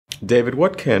David,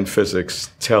 what can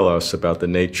physics tell us about the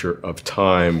nature of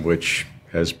time, which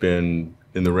has been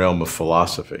in the realm of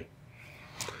philosophy?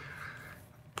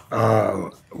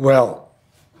 Well,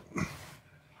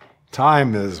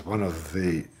 time is one of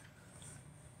the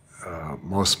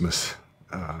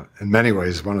in many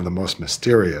ways, one of the most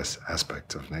mysterious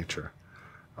aspects of nature,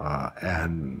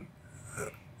 and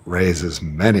raises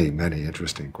many, many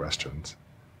interesting questions.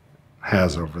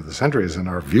 Has over the centuries, and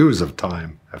our views of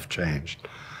time have changed.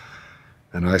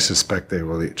 And I suspect they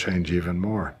will change even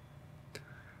more.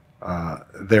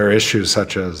 There are issues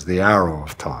such as the arrow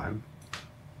of time.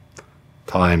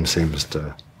 Time seems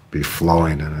to be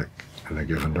flowing in a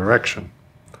given direction.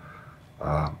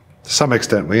 To some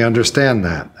extent, we understand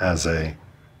that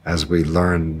as we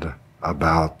learned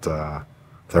about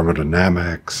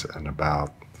thermodynamics and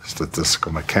about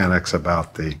statistical mechanics,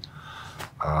 about the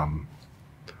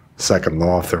second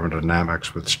law of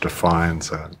thermodynamics, which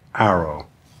defines an arrow,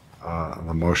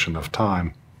 the motion of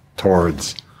time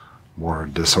towards more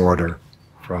disorder,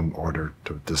 from order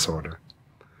to disorder.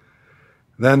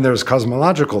 Then there's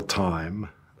cosmological time.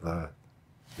 The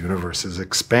universe is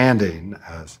expanding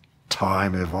as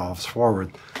time evolves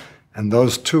forward. And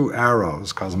those two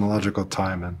arrows, cosmological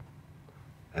time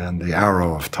and the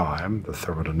arrow of time, the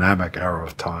thermodynamic arrow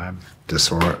of time,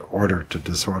 order to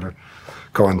disorder,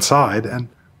 coincide. And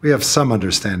we have some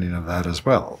understanding of that as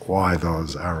well, why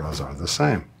those arrows are the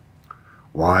same.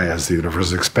 Why, as the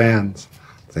universe expands,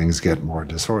 things get more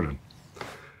disordered.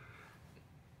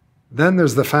 Then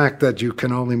there's the fact that you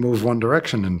can only move one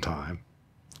direction in time,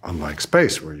 unlike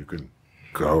space, where you can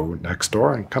go next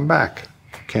door and come back.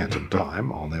 You can't in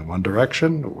time, only one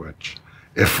direction, which,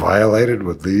 if violated,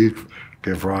 would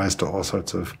give rise to all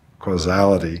sorts of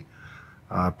causality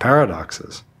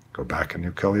paradoxes. Go back and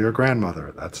you kill your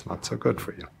grandmother. That's not so good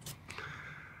for you.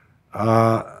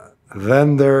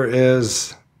 Then there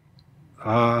is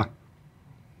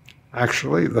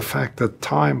actually the fact that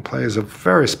time plays a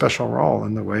very special role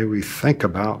in the way we think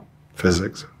about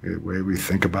physics, the way we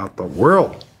think about the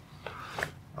world.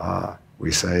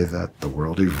 We say that the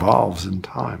world evolves in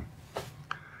time.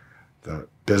 The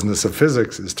business of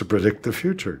physics is to predict the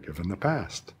future, given the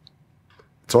past.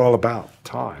 It's all about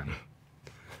time.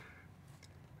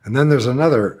 And then there's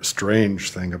another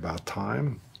strange thing about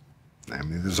time.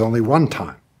 Namely, there's only one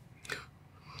time.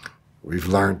 We've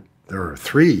learned there are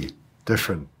 3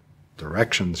 different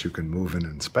directions you can move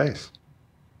in space.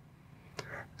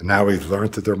 And now we've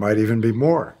learned that there might even be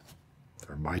more.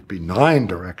 There might be 9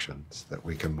 directions that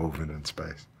we can move in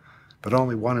space, but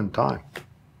only one in time.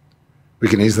 We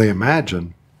can easily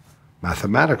imagine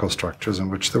mathematical structures in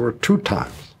which there were 2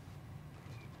 times.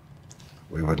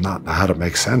 We would not know how to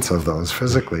make sense of those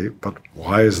physically, but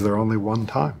why is there only one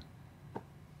time?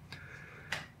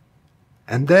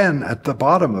 And then at the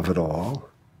bottom of it all,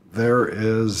 there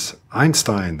is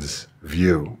Einstein's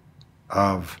view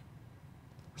of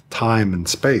time and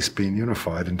space being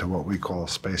unified into what we call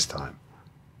space-time.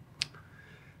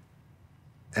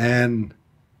 And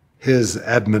his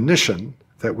admonition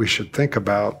that we should think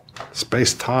about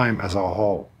space-time as a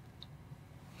whole.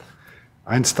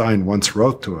 Einstein once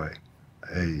wrote to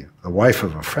the wife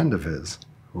of a friend of his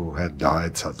who had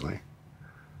died suddenly,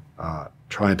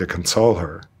 trying to console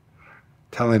her,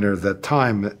 telling her that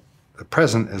time, the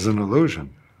present, is an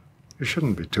illusion. You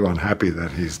shouldn't be too unhappy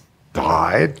that he's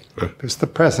died, because the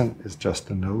present is just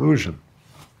an illusion.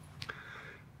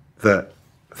 The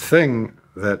thing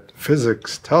that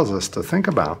physics tells us to think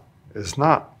about is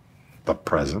not the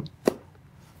present,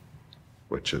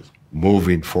 which is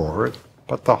moving forward,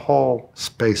 but the whole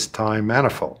space-time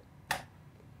manifold.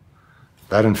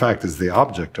 That, in fact, is the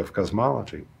object of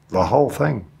cosmology. The whole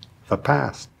thing, the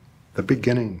past, the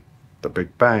beginning, the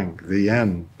Big Bang, the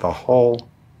end, the whole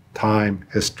time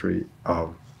history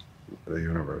of the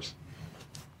universe,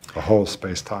 the whole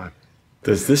space-time.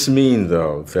 Does this mean,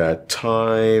 though, that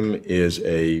time is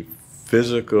a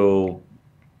physical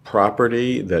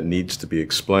property that needs to be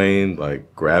explained,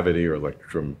 like gravity or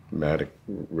electromagnetic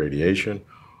radiation?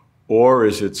 Or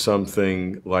is it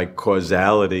something like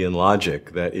causality and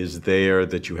logic that is there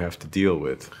that you have to deal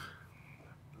with?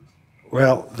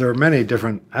 Well, there are many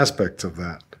different aspects of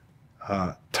that.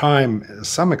 Time, to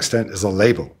some extent, is a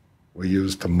label we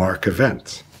use to mark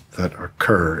events that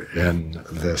occur in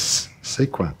this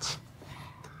sequence.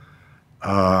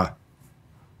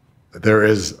 There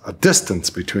is a distance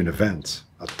between events,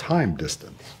 a time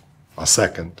distance, a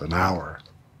second, an hour.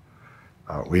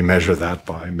 We measure that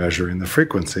by measuring the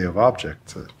frequency of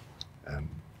objects, and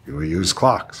we use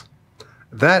clocks.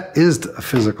 That is a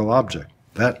physical object,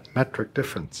 that metric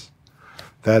difference,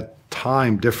 that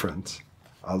time difference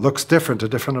looks different to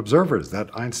different observers. That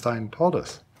Einstein told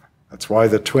us. That's why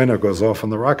the twin who goes off on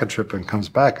the rocket ship and comes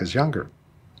back is younger.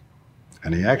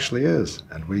 And he actually is.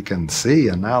 And we can see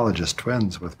analogous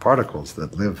twins with particles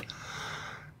that live,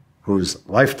 whose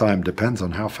lifetime depends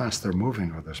on how fast they're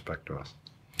moving with respect to us.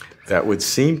 That would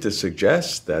seem to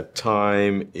suggest that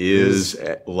time is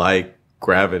like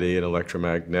gravity and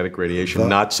electromagnetic radiation,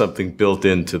 not something built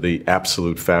into the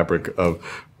absolute fabric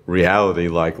of reality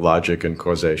like logic and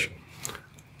causation.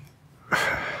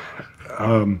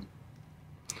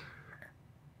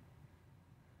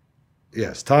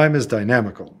 Yes, time is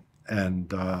dynamical, and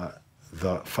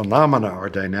the phenomena are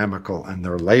dynamical, and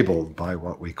they're labeled by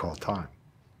what we call time,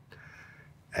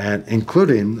 and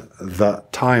including the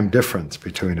time difference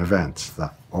between events.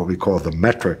 What we call the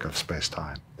metric of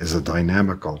space-time is a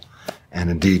dynamical and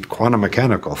indeed quantum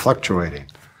mechanical fluctuating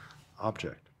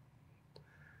object.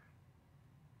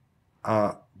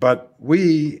 But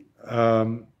we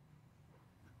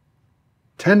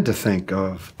tend to think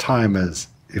of time as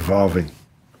evolving.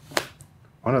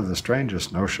 One of the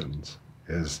strangest notions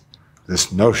is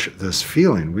this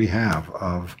feeling we have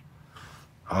of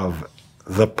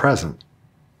the present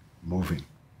moving,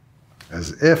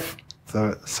 as if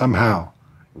somehow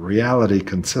reality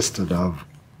consisted of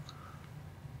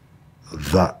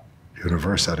the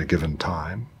universe at a given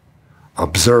time,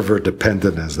 observer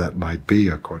dependent as that might be,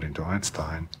 according to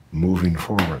Einstein, moving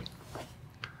forward.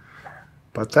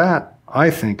 But that,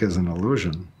 I think, is an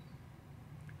illusion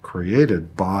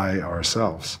created by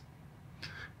ourselves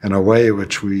in a way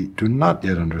which we do not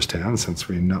yet understand, since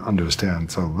we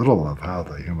understand so little of how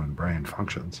the human brain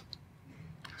functions.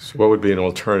 So what would be an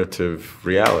alternative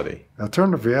reality?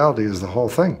 Alternative reality is the whole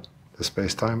thing, the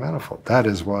space-time manifold. That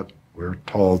is what we're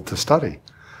told to study.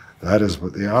 That is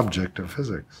what the object of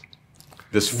physics.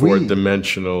 This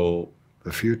four-dimensional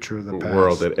the future, the past.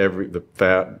 World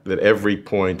that every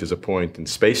point is a point in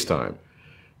space-time.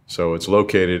 So it's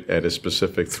located at a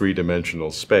specific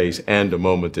three-dimensional space and a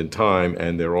moment in time,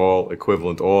 and they're all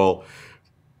equivalent, all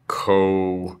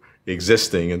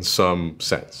coexisting in some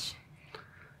sense.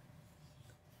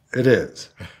 It is.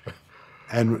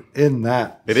 And in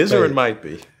that It is, or it might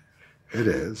be. It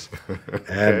is.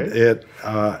 Okay.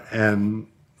 And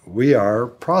we are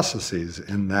processes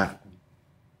in that.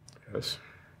 Yes.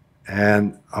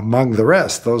 And among the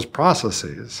rest, those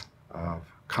processes of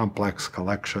complex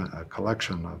collection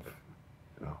of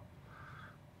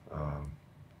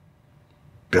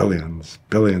billions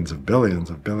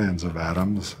of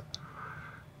atoms,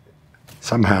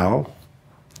 somehow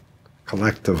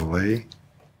collectively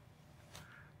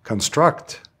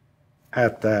construct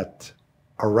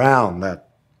around that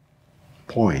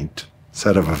point,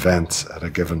 set of events at a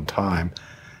given time,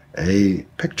 a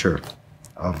picture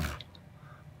of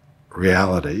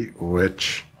reality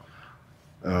which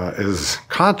is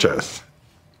conscious,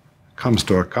 comes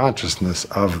to a consciousness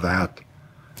of that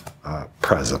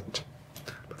present.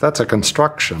 But that's a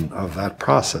construction of that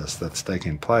process that's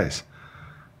taking place.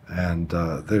 And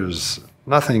there's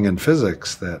nothing in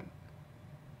physics that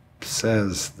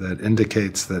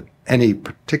indicates that any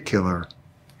particular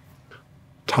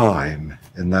time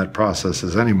in that process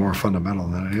is any more fundamental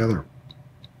than any other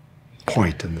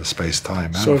point in the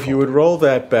space-time manifold. So if you would roll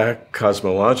that back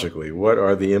cosmologically, what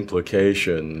are the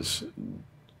implications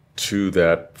to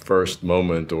that first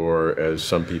moment, or as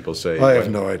some people say, I have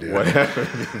no idea. What happened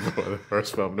before the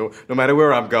first moment? No matter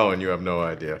where I'm going, you have no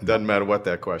idea. Doesn't matter what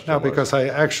that question was. No, because I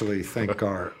actually think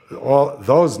all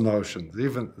those notions,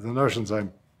 even the notions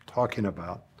I'm talking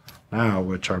about now,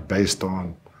 which are based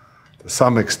on, to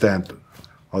some extent,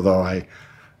 although I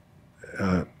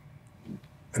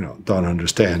don't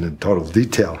understand in total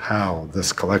detail how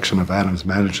this collection of atoms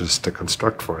manages to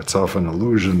construct for itself an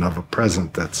illusion of a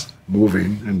present that's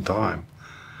moving in time.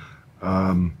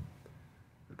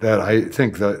 That I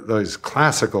think that those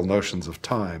classical notions of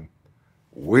time,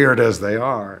 weird as they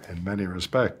are in many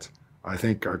respects, I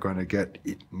think are going to get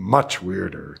much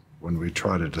weirder when we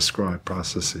try to describe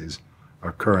processes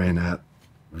occurring at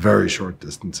very short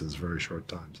distances, very short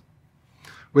times.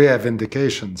 We have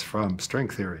indications from string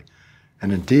theory,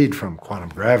 and indeed from quantum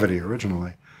gravity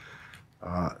originally,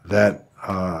 that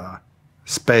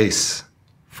space,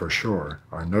 for sure,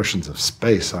 our notions of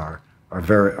space are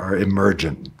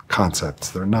emergent concepts.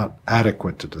 They're not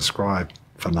adequate to describe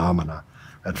phenomena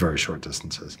at very short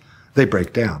distances. They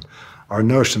break down. Our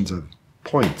notions of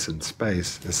points in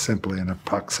space is simply an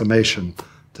approximation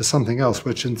to something else,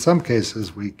 which in some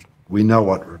cases we know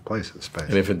what replaces space.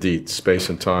 And if indeed space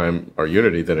and time are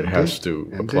unity, then it has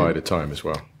to apply to time as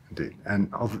well. Indeed.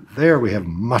 And there we have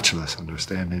much less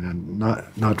understanding and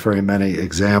not very many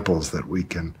examples that we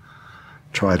can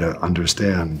try to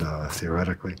understand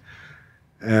theoretically.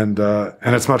 And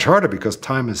it's much harder because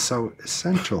time is so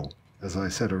essential, as I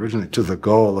said originally, to the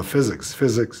goal of physics.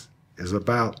 Physics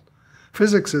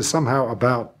is somehow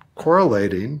about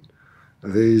correlating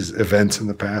these events in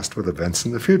the past with events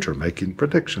in the future, making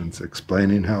predictions,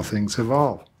 explaining how things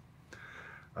evolve.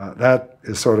 That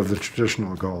is sort of the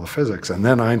traditional goal of physics. And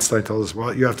then Einstein told us,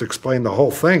 well, you have to explain the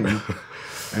whole thing.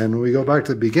 And when we go back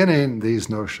to the beginning, these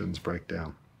notions break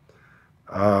down.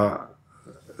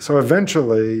 So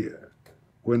eventually,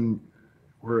 when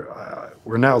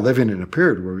we're now living in a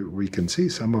period where we can see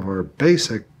some of our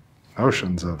basic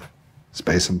notions of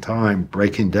space and time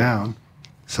breaking down,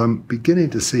 some beginning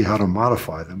to see how to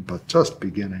modify them, but just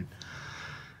beginning.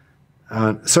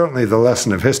 Certainly the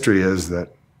lesson of history is that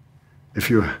if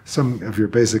some of your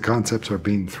basic concepts are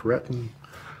being threatened,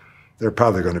 they're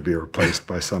probably going to be replaced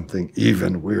by something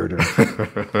even weirder.